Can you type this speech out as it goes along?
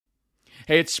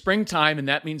Hey, it's springtime, and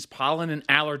that means pollen and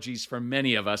allergies for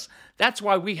many of us. That's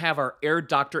why we have our Air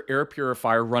Doctor air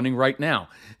purifier running right now.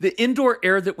 The indoor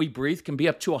air that we breathe can be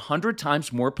up to 100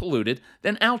 times more polluted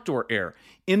than outdoor air.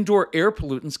 Indoor air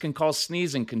pollutants can cause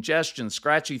sneezing, congestion,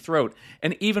 scratchy throat,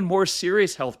 and even more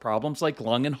serious health problems like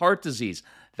lung and heart disease.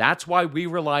 That's why we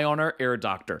rely on our Air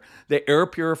Doctor, the air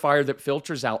purifier that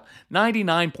filters out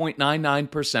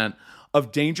 99.99%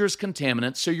 of dangerous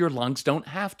contaminants so your lungs don't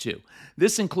have to.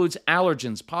 This includes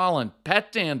allergens, pollen,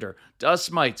 pet dander,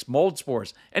 dust mites, mold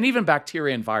spores, and even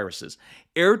bacteria and viruses.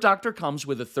 Air Doctor comes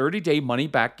with a 30-day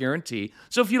money-back guarantee,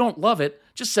 so if you don't love it,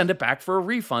 just send it back for a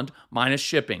refund minus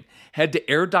shipping. Head to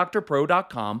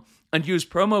airdoctorpro.com and use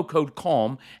promo code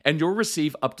CALM, and you'll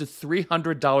receive up to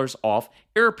 $300 off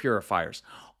air purifiers.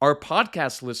 Our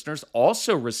podcast listeners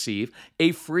also receive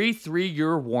a free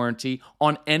 3-year warranty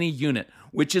on any unit,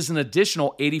 which is an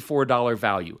additional $84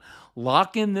 value.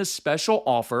 Lock in this special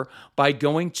offer by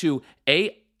going to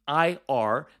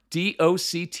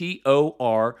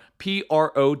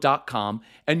AIRDOCTORPRO.com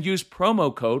and use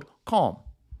promo code CALM.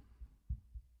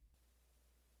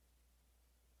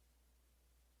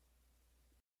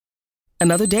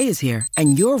 Another day is here,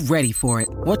 and you're ready for it.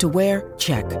 What to wear?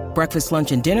 Check. Breakfast,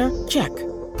 lunch, and dinner? Check.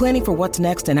 Planning for what's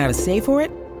next and how to save for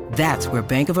it? That's where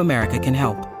Bank of America can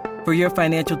help. For your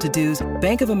financial to-dos,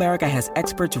 Bank of America has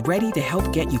experts ready to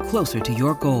help get you closer to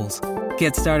your goals.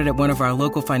 Get started at one of our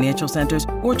local financial centers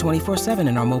or 24/7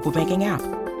 in our mobile banking app.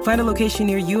 Find a location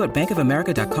near you at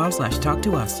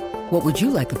bankofamerica.com/talktous. What would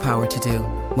you like the power to do?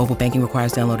 Mobile banking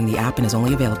requires downloading the app and is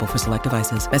only available for select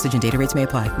devices. Message and data rates may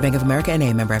apply. Bank of America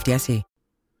N.A., member FDIC.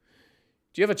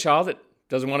 Do you have a child that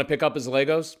doesn't want to pick up his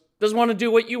Legos? Doesn't want to do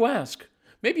what you ask?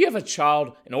 Maybe you have a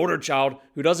child, an older child,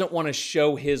 who doesn't want to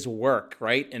show his work,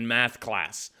 right, in math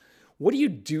class. What do you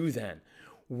do then?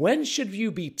 When should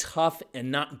you be tough and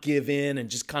not give in and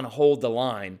just kind of hold the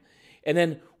line? And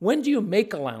then when do you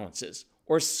make allowances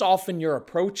or soften your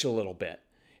approach a little bit?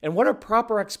 And what are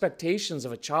proper expectations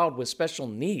of a child with special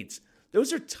needs?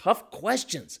 Those are tough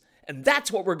questions. And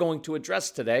that's what we're going to address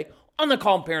today on the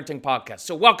Calm Parenting Podcast.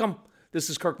 So welcome. This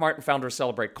is Kirk Martin, founder of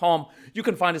Celebrate Calm. You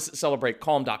can find us at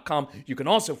CelebrateCalm.com. You can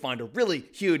also find a really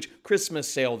huge Christmas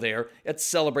sale there at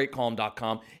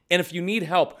CelebrateCalm.com. And if you need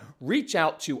help, reach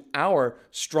out to our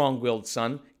strong-willed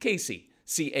son, Casey,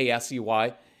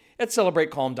 C-A-S-E-Y, at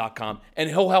CelebrateCalm.com. And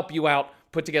he'll help you out,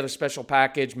 put together a special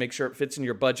package, make sure it fits in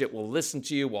your budget. We'll listen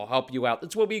to you. We'll help you out.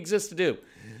 That's what we exist to do.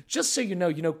 Just so you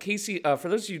know, Casey, for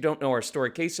those of you who don't know our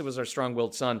story, Casey was our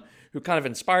strong-willed son who kind of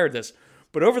inspired this.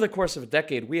 But over the course of a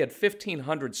decade, we had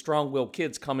 1,500 strong-willed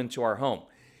kids come into our home.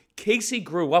 Casey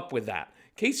grew up with that.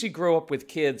 Casey grew up with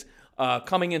kids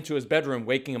coming into his bedroom,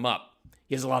 waking him up.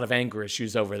 He has a lot of anger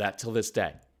issues over that till this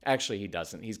day. Actually, he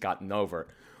doesn't. He's gotten over it.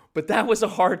 But that was a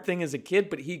hard thing as a kid,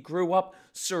 but he grew up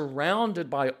surrounded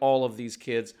by all of these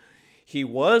kids. He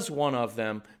was one of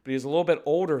them, but he's a little bit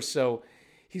older, so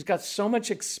he's got so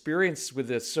much experience with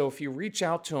this. So if you reach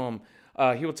out to him,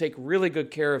 he will take really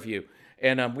good care of you.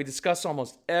 And we discuss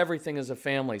almost everything as a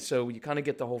family, so you kind of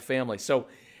get the whole family. So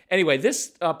anyway,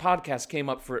 this podcast came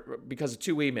up because of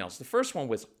 2 emails. The first one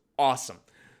was awesome.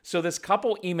 So this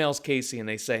couple emails Casey, and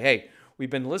they say, hey, we've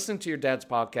been listening to your dad's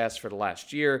podcast for the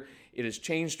last year. It has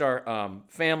changed our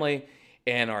family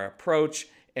and our approach.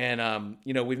 And,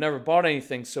 we've never bought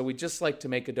anything, so we'd just like to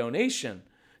make a donation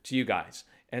to you guys.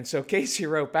 And so Casey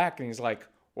wrote back, and he's like,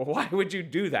 well, why would you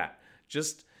do that?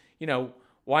 Just,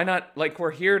 why not? Like,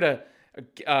 we're here to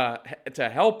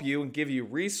help you and give you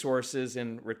resources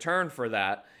in return for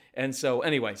that. And so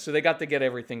anyway, so they got the Get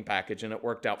Everything package, and it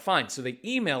worked out fine. So they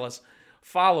email us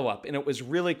follow-up, and it was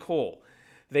really cool.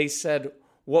 They said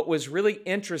what was really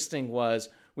interesting was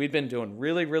we'd been doing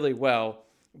really, really well,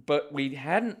 but we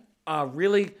hadn't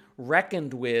really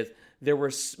reckoned with there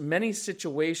were many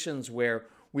situations where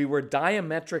we were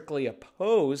diametrically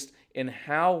opposed in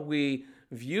how we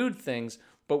viewed things,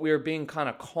 but we were being kind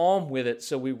of calm with it,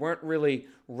 so we weren't really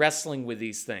wrestling with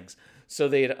these things. So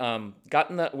they had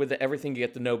gotten that with everything. You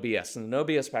get the No BS. And the No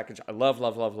BS package, I love,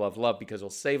 love, love, love, love, because it'll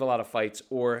save a lot of fights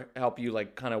or help you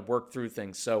like kind of work through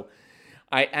things. So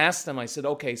I asked them, I said,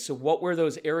 okay, so what were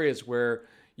those areas where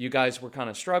you guys were kind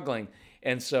of struggling?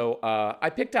 And so I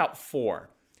picked out 4.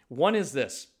 One is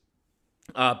this,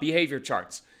 behavior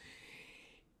charts.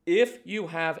 If you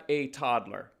have a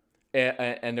toddler,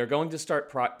 and they're going to start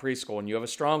preschool, and you have a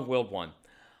strong-willed one,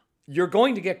 you're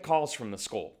going to get calls from the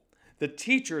school. The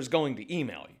teacher is going to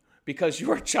email you because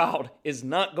your child is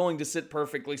not going to sit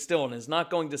perfectly still and is not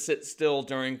going to sit still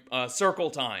during circle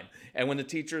time. And when the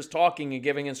teacher is talking and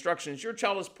giving instructions, your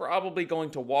child is probably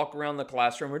going to walk around the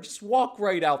classroom or just walk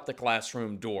right out the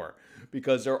classroom door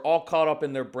because they're all caught up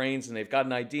in their brains and they've got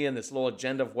an idea and this little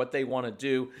agenda of what they want to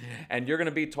do. And you're going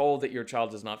to be told that your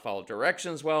child does not follow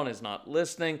directions well and is not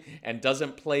listening and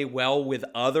doesn't play well with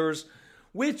others,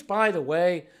 which, by the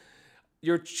way,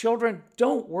 your children,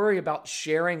 don't worry about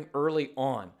sharing early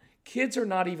on. Kids are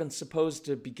not even supposed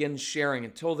to begin sharing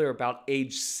until they're about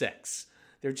age 6.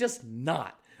 They're just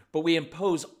not. But we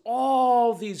impose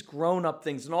all these grown-up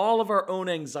things and all of our own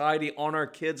anxiety on our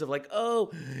kids of like,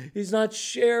 oh, he's not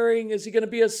sharing. Is he going to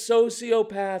be a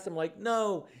sociopath? I'm like,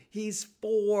 no, he's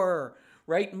 4,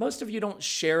 right? Most of you don't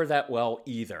share that well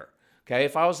either, okay?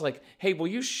 If I was like, hey, will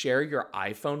you share your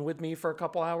iPhone with me for a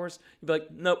couple hours? You'd be like,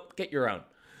 nope, get your own.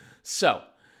 So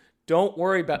don't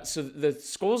worry about, so the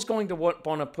school's going to want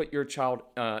to put your child,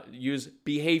 use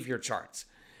behavior charts.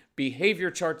 Behavior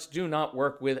charts do not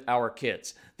work with our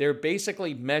kids. They're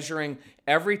basically measuring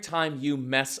every time you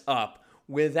mess up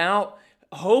without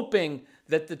hoping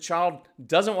that the child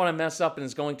doesn't want to mess up and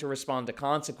is going to respond to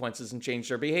consequences and change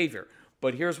their behavior.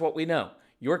 But here's what we know.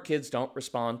 Your kids don't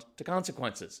respond to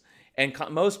consequences. And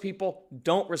most people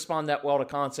don't respond that well to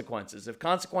consequences. If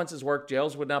consequences work,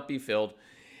 jails would not be filled,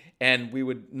 and we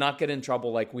would not get in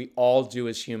trouble like we all do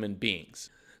as human beings.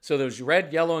 So those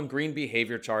red, yellow, and green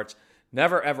behavior charts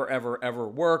never, ever, ever, ever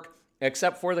work,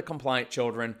 except for the compliant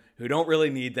children who don't really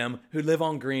need them, who live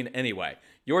on green anyway.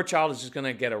 Your child is just going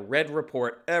to get a red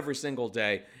report every single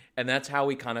day, and that's how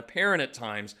we kind of parent at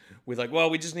times. With like, well,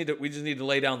 we just need to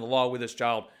lay down the law with this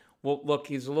child. Well, look,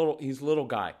 he's a little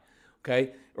guy,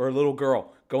 okay, or a little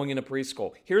girl going into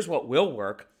preschool. Here's what will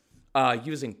work.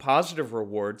 Using positive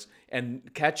rewards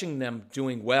and catching them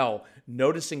doing well,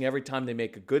 noticing every time they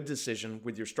make a good decision.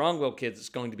 With your strong-willed kids, it's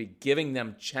going to be giving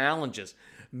them challenges,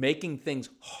 making things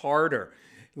harder,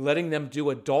 letting them do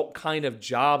adult kind of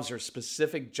jobs or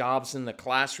specific jobs in the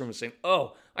classroom and saying,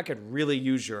 oh, I could really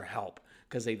use your help,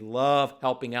 because they love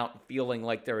helping out and feeling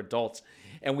like they're adults.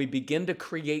 And we begin to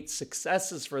create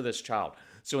successes for this child.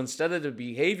 So instead of the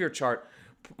behavior chart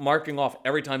marking off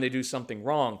every time they do something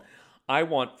wrong, I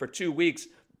want for 2 weeks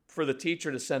for the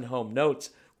teacher to send home notes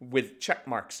with check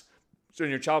marks. So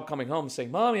your child coming home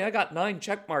saying, Mommy, I got 9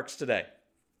 check marks today.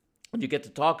 And you get to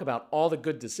talk about all the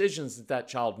good decisions that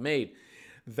child made.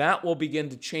 That will begin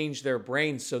to change their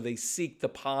brain so they seek the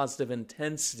positive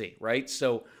intensity, right?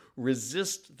 So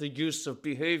resist the use of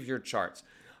behavior charts.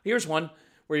 Here's one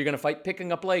where you're going to fight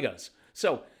picking up Legos.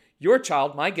 So your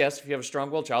child, my guess, if you have a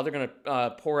strong-willed child, they're going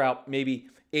to pour out maybe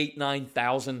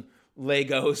 8,000-9,000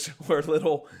 Legos or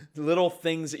little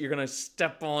things that you're going to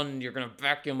step on and you're going to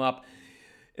vacuum up.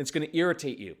 It's going to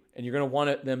irritate you and you're going to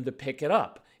want them to pick it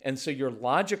up. And so your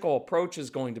logical approach is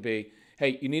going to be,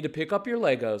 hey, you need to pick up your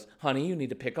Legos. Honey, you need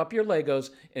to pick up your Legos.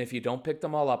 And if you don't pick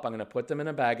them all up, I'm going to put them in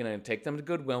a bag and I'm going to take them to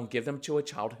Goodwill and give them to a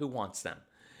child who wants them.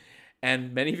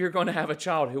 And many of you are going to have a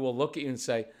child who will look at you and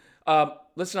say,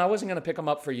 listen, I wasn't going to pick them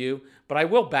up for you, but I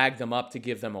will bag them up to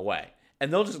give them away.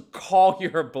 And they'll just call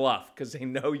your bluff because they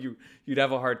know you'd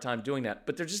have a hard time doing that.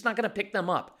 But they're just not going to pick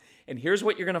them up. And here's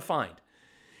what you're going to find.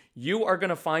 You are going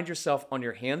to find yourself on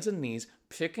your hands and knees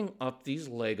picking up these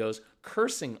Legos,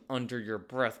 cursing under your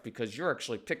breath because you're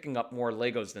actually picking up more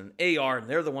Legos than they are, and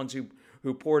they're the ones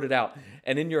who poured it out.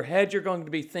 And in your head, you're going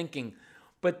to be thinking,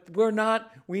 but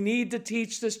we need to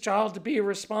teach this child to be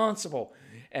responsible.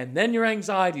 And then your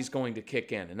anxiety is going to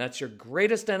kick in. And that's your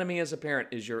greatest enemy as a parent,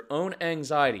 is your own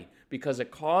anxiety, because it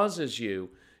causes you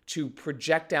to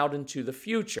project out into the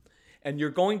future. And you're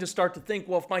going to start to think,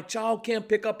 well, if my child can't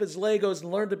pick up his Legos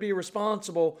and learn to be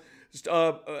responsible,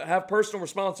 have personal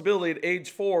responsibility at age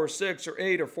 4 or 6 or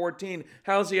 8 or 14,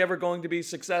 how's he ever going to be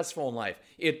successful in life?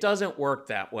 It doesn't work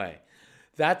that way.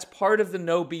 That's part of the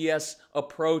no BS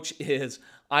approach. Is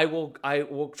I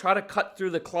will try to cut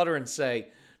through the clutter and say,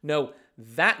 no,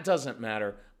 that doesn't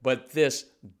matter, but this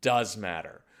does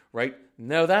matter, right?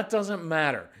 No, that doesn't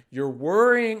matter. You're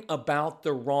worrying about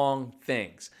the wrong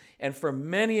things. And for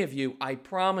many of you, I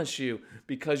promise you,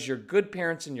 because you're good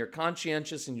parents and you're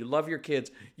conscientious and you love your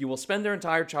kids, you will spend their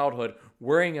entire childhood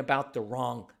worrying about the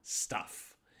wrong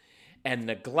stuff and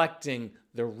neglecting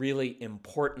the really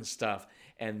important stuff.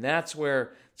 And that's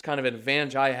where it's kind of an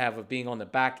advantage I have of being on the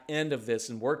back end of this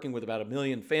and working with about 1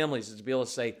 million families, is to be able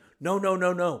to say,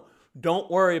 no.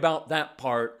 Don't worry about that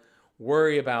part.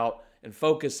 Worry about and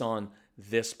focus on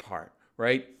this part,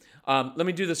 right? Let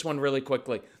me do this one really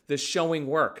quickly. The showing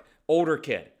work. Older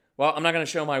kid. Well, I'm not going to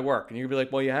show my work. And you'll be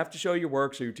like, well, you have to show your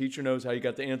work so your teacher knows how you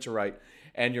got the answer right.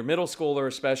 And your middle schooler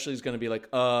especially is going to be like,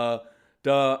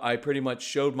 I pretty much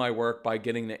showed my work by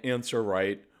getting the answer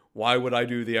right. Why would I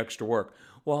do the extra work?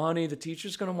 Well, honey, the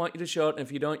teacher's going to want you to show it. And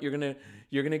if you don't, you're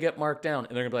going to get marked down.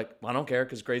 And they're going to be like, well, I don't care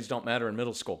because grades don't matter in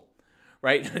middle school.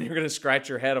 right? And you're going to scratch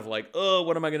your head of like, oh,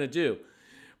 what am I going to do?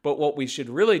 But what we should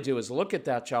really do is look at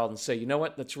that child and say, you know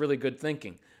what, that's really good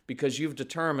thinking, because you've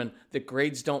determined that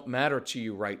grades don't matter to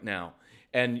you right now.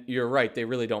 And you're right, they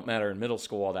really don't matter in middle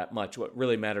school all that much. What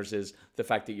really matters is the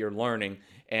fact that you're learning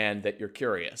and that you're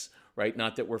curious, right?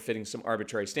 Not that we're fitting some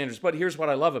arbitrary standards. But here's what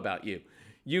I love about you.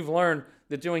 You've learned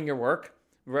that doing your work,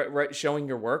 right, showing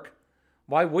your work,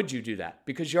 why would you do that?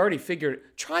 Because you already figured,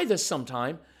 try this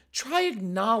sometime. Try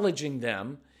acknowledging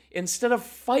them instead of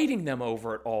fighting them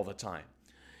over it all the time.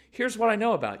 Here's what I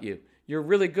know about you. You're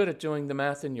really good at doing the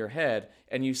math in your head,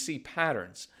 and you see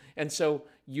patterns. And so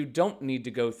you don't need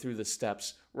to go through the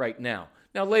steps right now.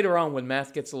 Now, later on, when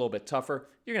math gets a little bit tougher,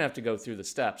 you're going to have to go through the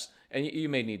steps, and you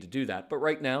may need to do that. But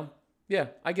right now, yeah,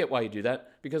 I get why you do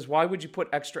that. Because why would you put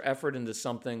extra effort into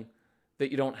something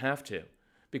that you don't have to?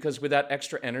 Because with that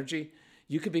extra energy,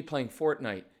 you could be playing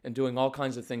Fortnite and doing all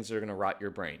kinds of things that are going to rot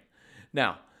your brain.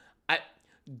 Now, I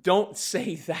don't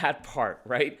say that part,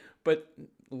 right? But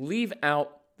leave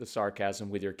out the sarcasm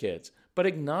with your kids. But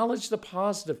acknowledge the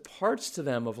positive parts to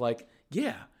them of like,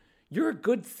 yeah, you're a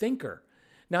good thinker.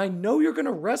 Now, I know you're going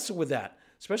to wrestle with that,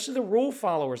 especially the rule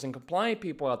followers and compliant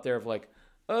people out there of like,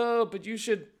 oh, but you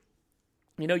should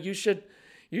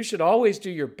always do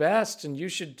your best and you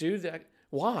should do that.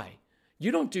 Why?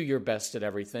 You don't do your best at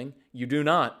everything. You do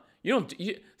not. You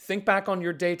think back on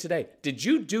your day today. Did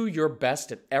you do your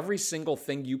best at every single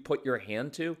thing you put your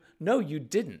hand to? No, you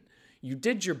didn't. You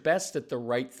did your best at the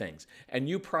right things and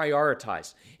you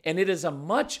prioritized. And it is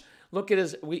look at it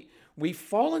as we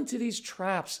fall into these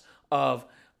traps of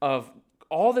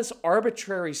all this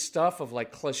arbitrary stuff of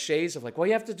like cliches of like, well,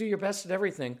 you have to do your best at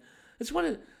everything.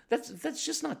 That's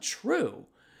just not true,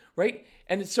 right?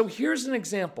 And so here's an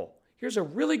example. Here's a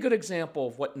really good example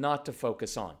of what not to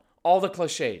focus on. All the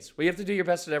cliches. Well, you have to do your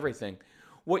best at everything.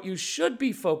 What you should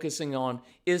be focusing on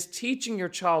is teaching your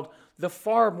child the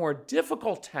far more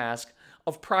difficult task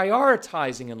of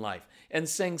prioritizing in life and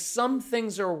saying some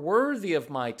things are worthy of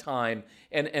my time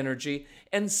and energy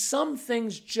and some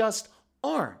things just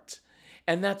aren't.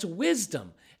 And that's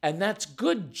wisdom and that's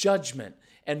good judgment.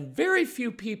 And very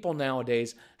few people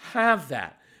nowadays have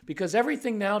that because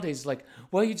everything nowadays is like,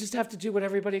 well, you just have to do what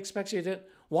everybody expects you to do.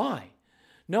 Why?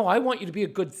 No, I want you to be a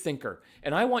good thinker,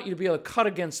 and I want you to be able to cut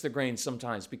against the grain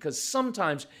sometimes, because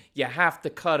sometimes you have to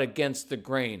cut against the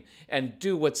grain and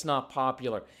do what's not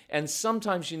popular. And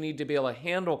sometimes you need to be able to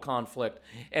handle conflict.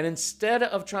 And instead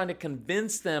of trying to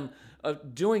convince them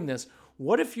of doing this,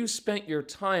 what if you spent your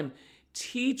time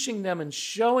teaching them and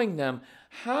showing them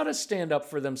how to stand up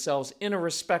for themselves in a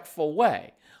respectful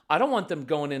way? I don't want them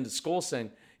going into school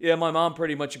saying, yeah, my mom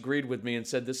pretty much agreed with me and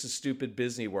said this is stupid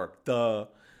Disney work. Duh.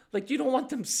 Like, you don't want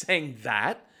them saying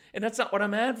that, and that's not what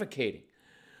I'm advocating.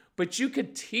 But you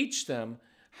could teach them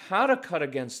how to cut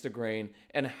against the grain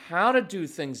and how to do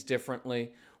things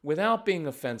differently without being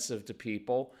offensive to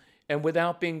people and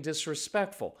without being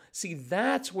disrespectful. See,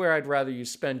 that's where I'd rather you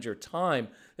spend your time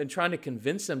than trying to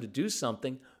convince them to do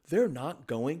something they're not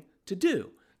going to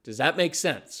do. Does that make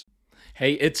sense?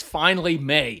 Hey, it's finally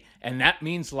May, and that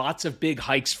means lots of big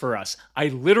hikes for us. I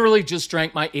literally just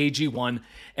drank my AG1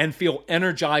 and feel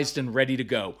energized and ready to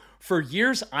go. For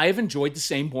years, I've enjoyed the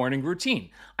same morning routine.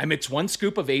 I mix 1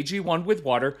 scoop of AG1 with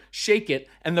water, shake it,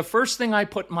 and the first thing I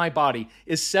put in my body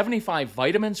is 75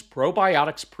 vitamins,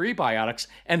 probiotics, prebiotics,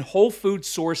 and whole food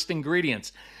sourced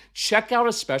ingredients. Check out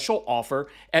a special offer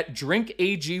at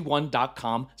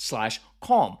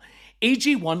drinkag1.com/calm.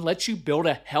 AG1 lets you build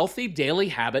a healthy daily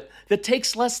habit that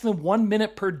takes less than 1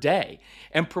 minute per day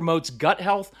and promotes gut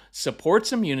health,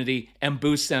 supports immunity, and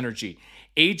boosts energy.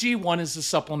 AG1 is a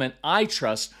supplement I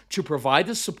trust to provide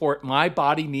the support my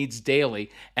body needs daily,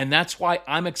 and that's why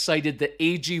I'm excited that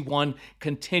AG1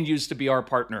 continues to be our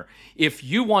partner. If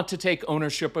you want to take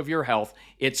ownership of your health,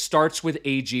 it starts with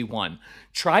AG1.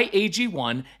 Try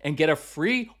AG1 and get a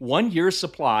free 1-year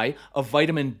supply of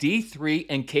vitamin D3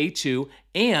 and K2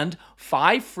 and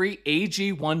 5 free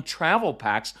AG1 travel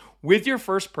packs with your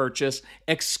first purchase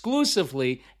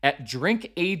exclusively at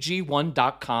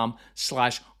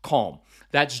drinkag1.com/calm.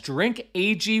 That's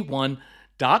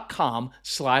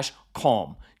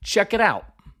drinkag1.com/calm. Check it out.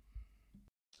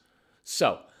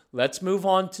 So let's move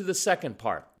on to the second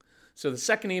part. So the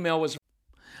second email was,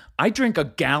 I drink a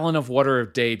gallon of water a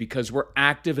day because we're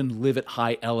active and live at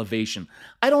high elevation.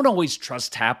 I don't always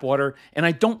trust tap water, and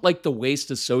I don't like the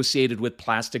waste associated with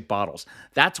plastic bottles.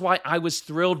 That's why I was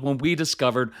thrilled when we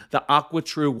discovered the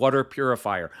AquaTrue water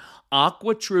purifier.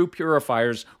 AquaTrue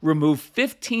purifiers remove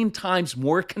 15 times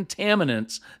more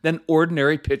contaminants than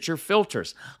ordinary pitcher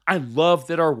filters. I love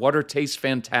that our water tastes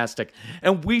fantastic,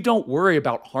 and we don't worry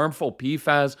about harmful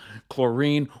PFAS,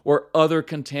 chlorine, or other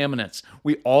contaminants.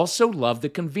 We also love the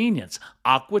convenience.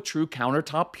 AquaTrue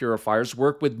countertop purifiers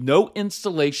work with no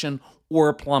installation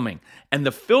or plumbing, and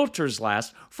the filters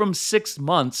last from 6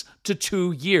 months to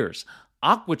 2 years.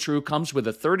 AquaTrue comes with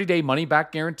a 30-day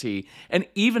money-back guarantee and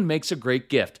even makes a great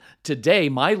gift. Today,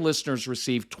 my listeners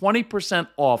receive 20%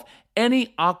 off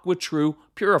any AquaTrue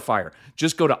purifier.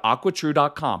 Just go to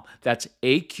aquatrue.com. That's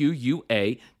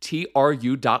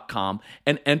AQUATRU.com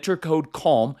and enter code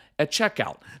CALM at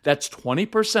checkout. That's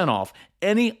 20% off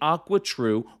any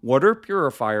AquaTrue water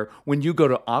purifier when you go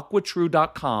to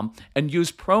aquatrue.com and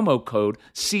use promo code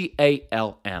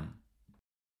CALM.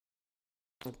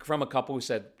 From a couple who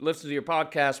said, listen to your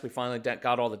podcast. We finally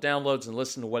got all the downloads and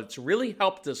listened to what it's really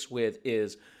helped us with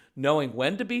is knowing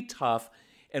when to be tough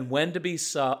and when to be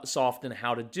soft and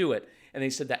how to do it. And they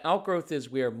said the outgrowth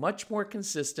is we are much more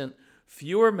consistent,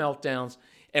 fewer meltdowns,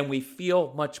 and we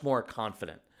feel much more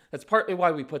confident. That's partly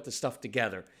why we put the stuff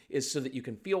together, is so that you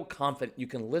can feel confident. You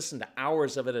can listen to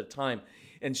hours of it at a time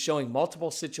and showing multiple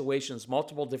situations,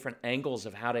 multiple different angles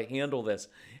of how to handle this.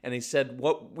 And they said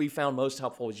what we found most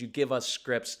helpful is you give us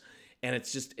scripts, and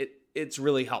it's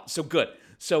really helped. So good.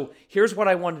 So here's what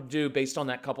I wanted to do based on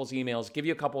that couple's emails, give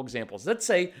you a couple examples. Let's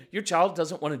say your child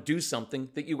doesn't want to do something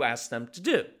that you asked them to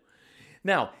do.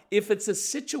 Now, if it's a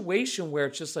situation where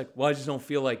it's just like, well, I just don't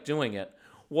feel like doing it,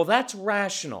 well, that's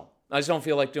rational. I just don't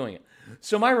feel like doing it.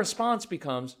 So my response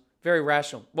becomes very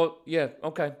rational. Well, yeah,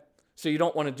 okay. So you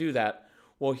don't want to do that.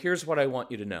 Well, here's what I want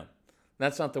you to know.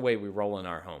 That's not the way we roll in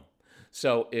our home.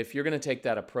 So if you're going to take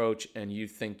that approach and you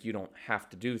think you don't have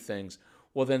to do things,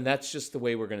 well, then that's just the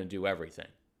way we're going to do everything.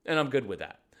 And I'm good with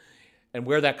that. And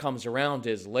where that comes around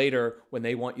is later when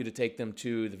they want you to take them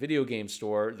to the video game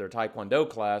store, their Taekwondo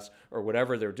class, or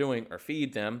whatever they're doing, or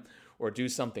feed them, or do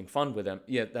something fun with them.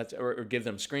 Yeah, or give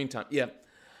them screen time. Yeah,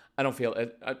 I don't feel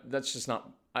it. That's just not,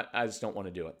 I just don't want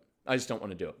to do it. I just don't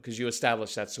want to do it because you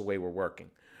establish that's the way we're working,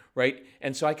 right?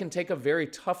 And so I can take a very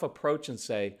tough approach and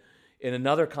say, in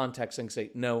another context, I can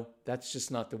say, no, that's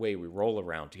just not the way we roll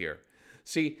around here.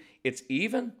 See, it's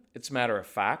even, it's matter of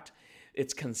fact,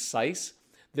 it's concise.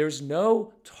 There's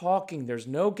no talking. There's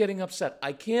no getting upset.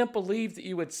 I can't believe that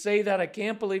you would say that. I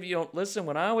can't believe you don't listen.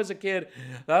 When I was a kid,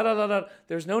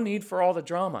 There's no need for all the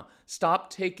drama. Stop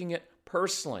taking it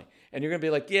personally. And you're going to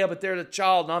be like, yeah, but they're the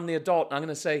child and I'm the adult. And I'm going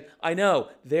to say, I know,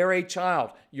 they're a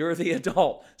child. You're the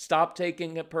adult. Stop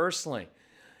taking it personally.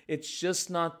 It's just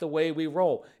not the way we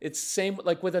roll. It's the same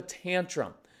like with a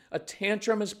tantrum. A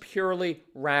tantrum is purely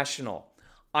rational.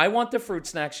 I want the fruit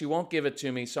snacks. You won't give it to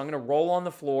me. So I'm going to roll on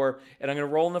the floor, and I'm going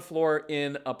to roll on the floor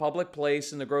in a public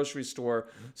place in the grocery store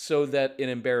so that it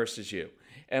embarrasses you.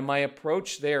 And my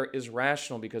approach there is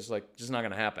rational because, like, just not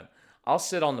going to happen. I'll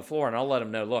sit on the floor and I'll let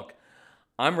them know, look,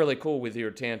 I'm really cool with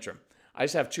your tantrum. I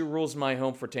just have 2 rules in my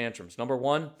home for tantrums. Number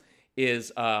 1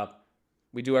 is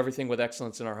we do everything with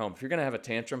excellence in our home. If you're going to have a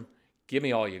tantrum, give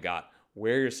me all you got.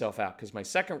 Wear yourself out. Because my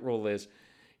second rule is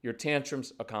your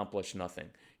tantrums accomplish nothing.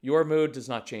 Your mood does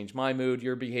not change my mood.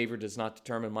 Your behavior does not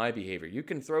determine my behavior. You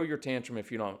can throw your tantrum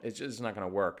if you don't. It's just not going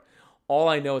to work. All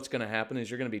I know it's going to happen is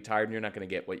you're going to be tired and you're not going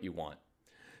to get what you want.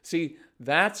 See,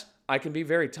 I can be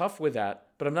very tough with that,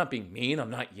 but I'm not being mean. I'm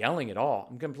not yelling at all.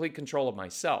 I'm in complete control of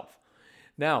myself.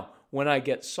 Now, when I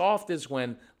get soft is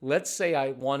when, let's say I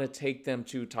want to take them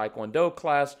to Taekwondo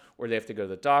class or they have to go to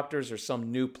the doctor's or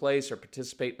some new place or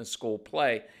participate in a school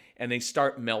play, and they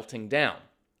start melting down.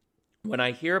 When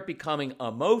I hear it becoming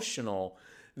emotional,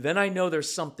 then I know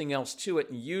there's something else to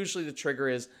it. And usually the trigger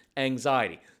is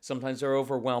anxiety. Sometimes they're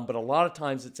overwhelmed, but a lot of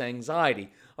times it's anxiety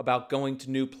about going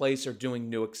to new place or doing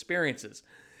new experiences.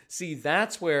 See,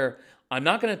 that's where I'm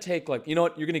not going to take like, you know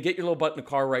what, you're going to get your little butt in the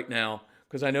car right now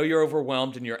because I know you're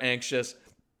overwhelmed and you're anxious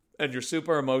and you're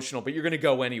super emotional, but you're going to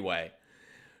go anyway.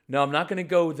 No, I'm not going to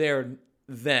go there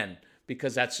then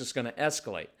because that's just going to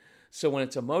escalate. So when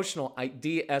it's emotional, I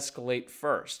de-escalate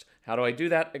first. How do I do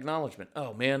that? Acknowledgement.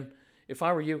 Oh man, if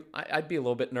I were you, I'd be a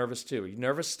little bit nervous too. Are you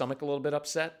nervous? Stomach a little bit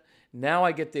upset? Now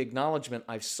I get the acknowledgement.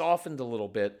 I've softened a little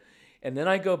bit. And then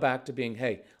I go back to being,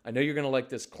 hey, I know you're going to like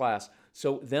this class.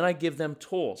 So then I give them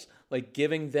tools, like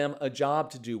giving them a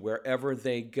job to do wherever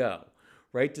they go,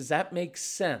 right? Does that make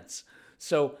sense?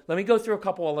 So let me go through a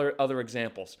couple other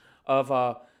examples of,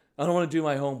 I don't want to do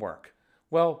my homework.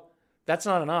 Well, that's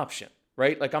not an option,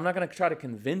 right? Like I'm not going to try to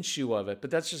convince you of it, but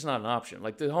that's just not an option.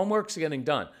 Like the homework's getting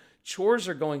done. Chores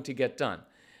are going to get done.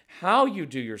 How you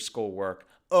do your schoolwork,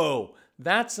 oh,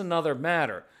 that's another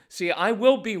matter. See, I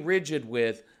will be rigid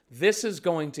with This is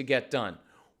going to get done.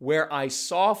 Where I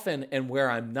soften and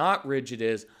where I'm not rigid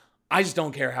is, I just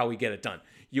don't care how we get it done.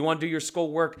 You want to do your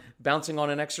schoolwork bouncing on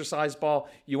an exercise ball?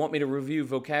 You want me to review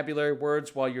vocabulary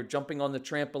words while you're jumping on the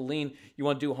trampoline? You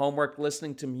want to do homework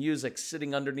listening to music,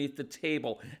 sitting underneath the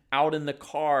table, out in the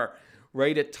car,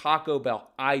 right at Taco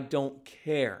Bell? I don't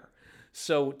care.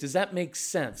 So does that make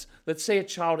sense? Let's say a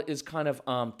child is kind of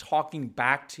talking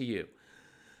back to you.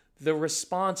 The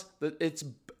response,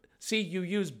 you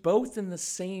use both in the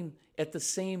same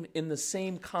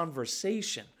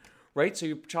conversation, right? So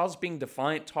your child's being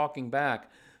defiant, talking back.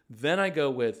 Then I go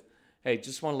with, hey,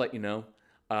 just want to let you know,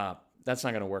 that's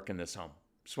not going to work in this home.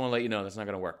 Just want to let you know that's not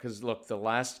going to work. Because look, the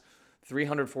last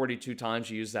 342 times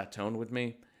you used that tone with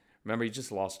me, remember, you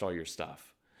just lost all your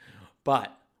stuff.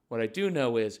 But what I do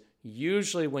know is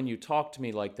usually when you talk to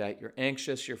me like that, you're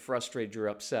anxious, you're frustrated, you're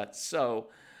upset. So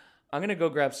I'm going to go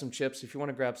grab some chips. If you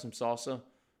want to grab some salsa,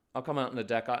 I'll come out in the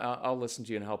deck. I'll listen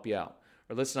to you and help you out.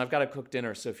 Or listen, I've got to cook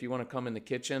dinner, so if you want to come in the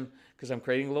kitchen, because I'm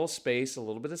creating a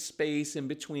little bit of space in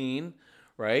between,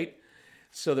 right?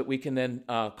 So that we can then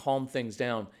calm things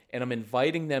down. And I'm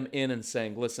inviting them in and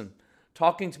saying, listen,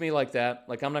 talking to me like that,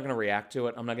 like I'm not going to react to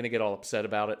it. I'm not going to get all upset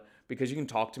about it, because you can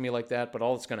talk to me like that, but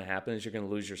all that's going to happen is you're going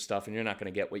to lose your stuff and you're not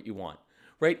going to get what you want,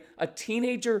 right? A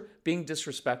teenager being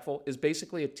disrespectful is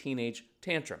basically a teenage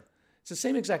tantrum. It's the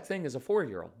same exact thing as a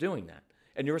 4-year-old doing that.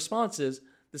 And your response is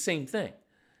the same thing.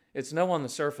 It's no on the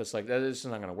surface, like that is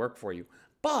not going to work for you.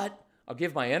 But I'll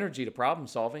give my energy to problem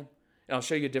solving, and I'll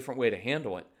show you a different way to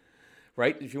handle it,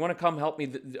 right? If you want to come help me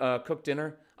cook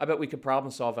dinner, I bet we could problem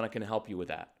solve, and I can help you with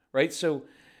that, right? So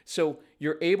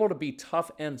you're able to be tough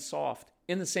and soft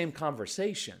in the same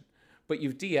conversation, but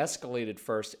you've de-escalated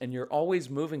first, and you're always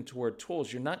moving toward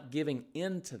tools. You're not giving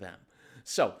in to them.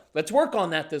 So let's work on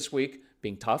that this week,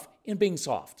 being tough and being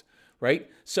soft.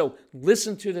 Right? So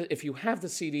listen to if you have the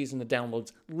CDs and the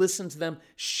downloads, listen to them,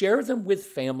 share them with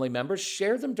family members,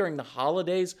 share them during the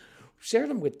holidays, share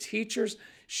them with teachers,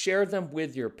 share them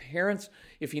with your parents.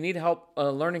 If you need help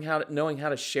knowing how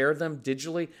to share them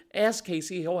digitally, ask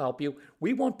Casey, he'll help you.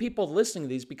 We want people listening to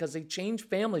these because they change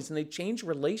families and they change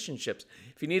relationships.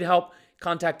 If you need help,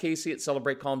 contact Casey at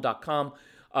celebratecalm.com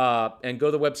and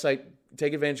go to the website,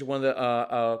 take advantage of one of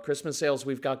the Christmas sales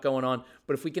we've got going on.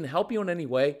 But if we can help you in any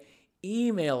way,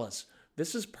 email us.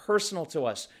 This is personal to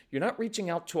us. You're not reaching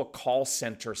out to a call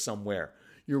center somewhere.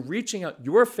 You're reaching out.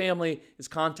 Your family is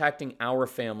contacting our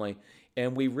family,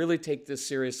 and we really take this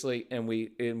seriously, and we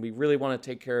really want to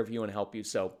take care of you and help you.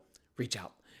 So reach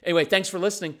out. Anyway, thanks for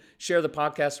listening. Share the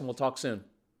podcast, and we'll talk soon.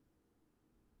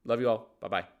 Love you all.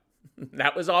 Bye-bye.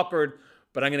 That was awkward,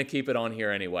 but I'm going to keep it on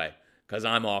here anyway because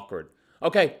I'm awkward.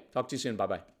 Okay, talk to you soon.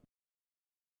 Bye-bye.